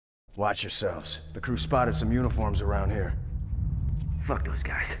Watch yourselves. The crew spotted some uniforms around here. Fuck those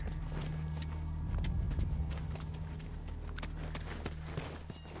guys.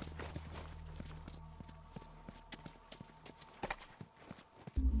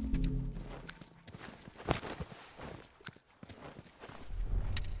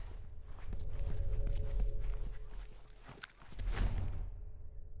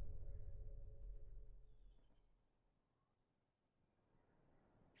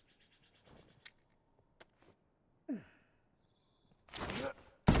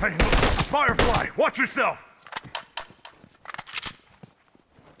 Hey, Firefly, watch yourself!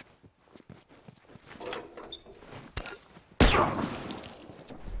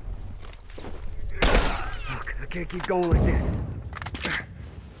 Fuck, I can't keep going like this.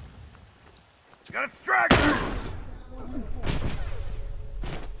 Got a straggler!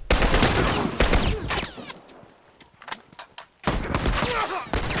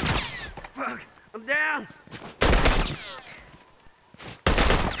 Fuck, I'm down!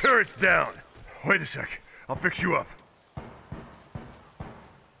 Turret's down. Wait a sec. I'll fix you up.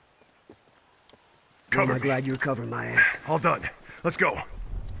 Cover I'm me. glad you're covering my ass. All done. Let's go.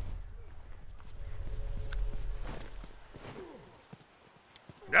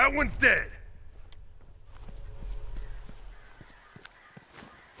 That one's dead.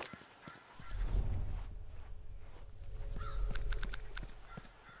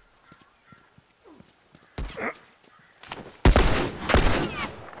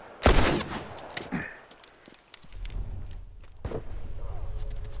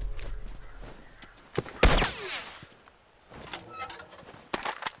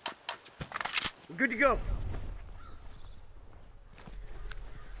 We're good to go.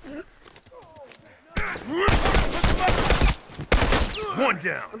 One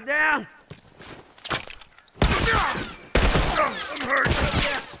down. I'm down. I'm hurt.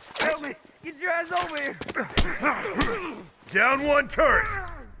 Yeah, help me. Get your ass over here. Down one turret.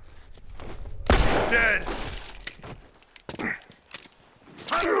 Dead.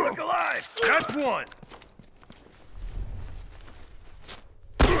 Hunter, look alive. That's one.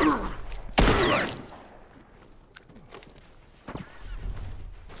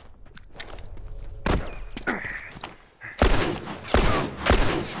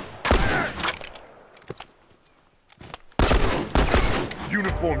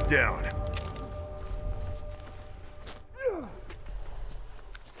 Uniform down.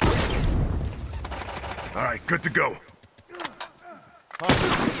 All right, good to go.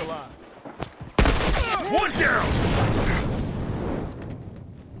 One down.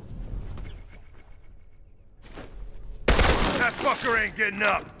 That fucker ain't getting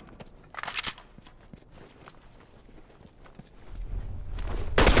up.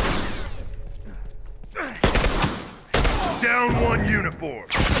 Down one uniform.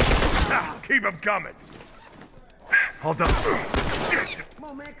 Keep him coming. Hold on. Come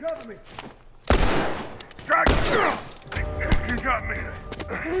on, man, cover me. Drag. You got me.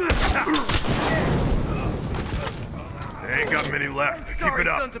 They ain't got many left. Keep Sorry, it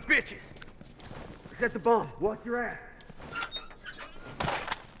up. sons of bitches. Set the bomb. Watch your ass.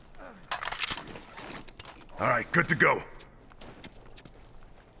 All right, good to go.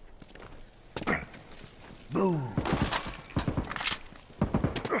 Boom.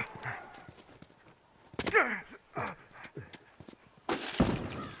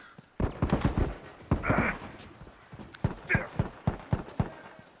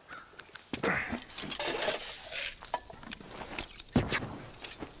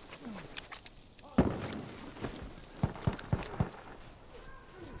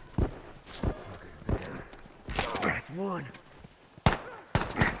 That's one.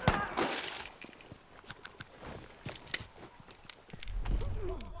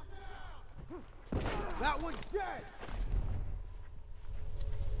 That one's dead.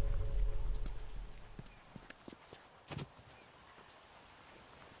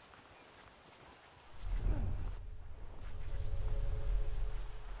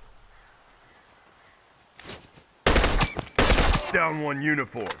 Down one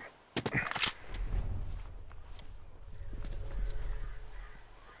uniform.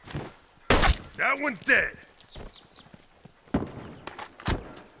 That one's dead.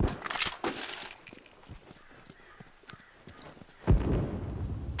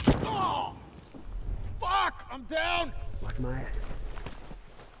 Oh! Fuck! I'm down! Watch my ass.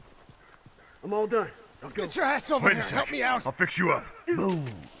 I'm all done. Let's go. Get your ass over Wait here a and sec. help me out! I'll fix you up. Boom.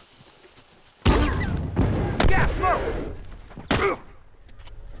 Yeah, whoa.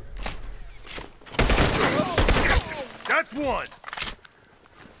 That's one.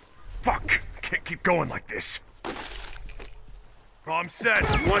 Fuck. Can't keep going like this. I'm set.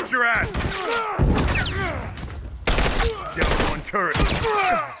 Watch your ass. Down one turret.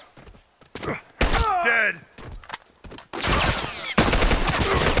 Dead.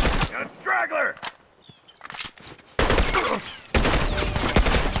 Got a straggler.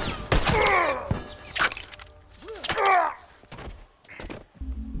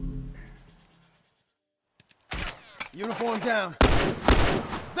 Uniform down.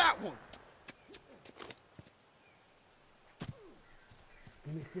 That one!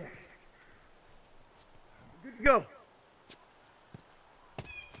 Give me a sec. Good to go.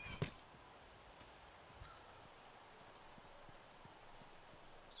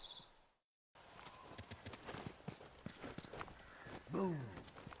 Boom.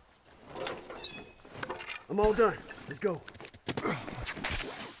 I'm all done. Let's go.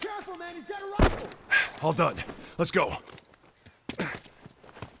 Careful, man, he's got a rifle! All done. Let's go.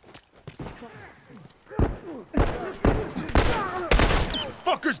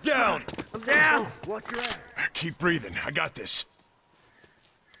 Fucker's down! I'm down. Watch your ass. Keep breathing. I got this.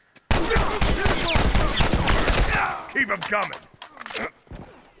 Keep him coming.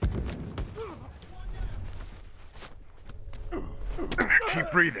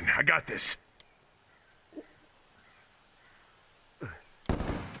 Keep breathing. I got this.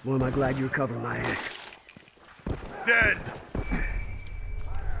 Boy, am I glad you were covering my ass. Dead.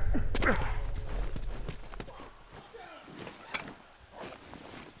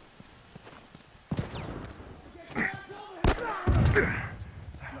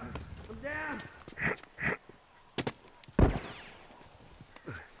 I'm down.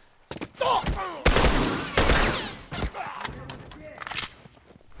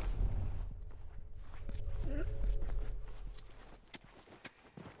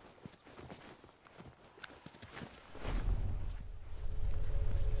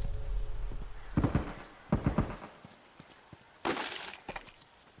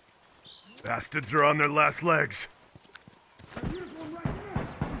 Bastards are on their last legs.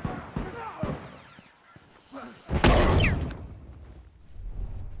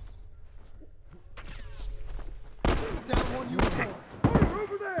 Down one uniform.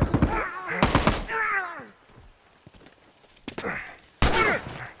 Over there.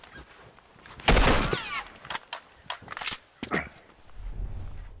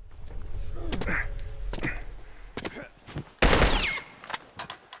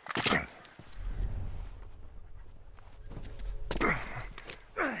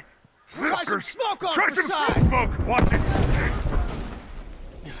 Try some smoke on Try for some size! smoke! Watch it!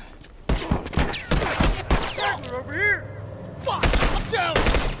 Straggler over here. Fuck! I'm down!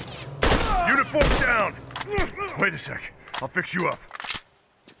 Uniform down! Wait a sec. I'll fix you up.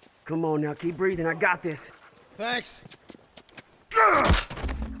 Come on now, keep breathing. I got this. Thanks.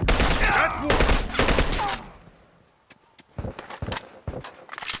 That's one!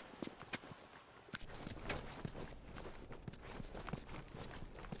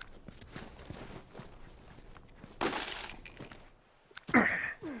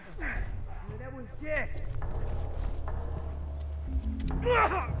 That one's dead.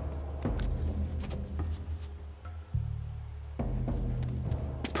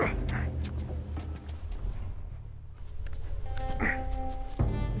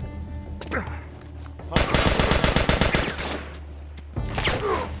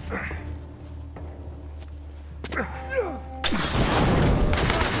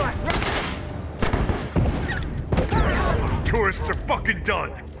 Tourists are fucking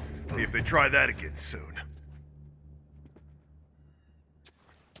done. See if they try that again soon.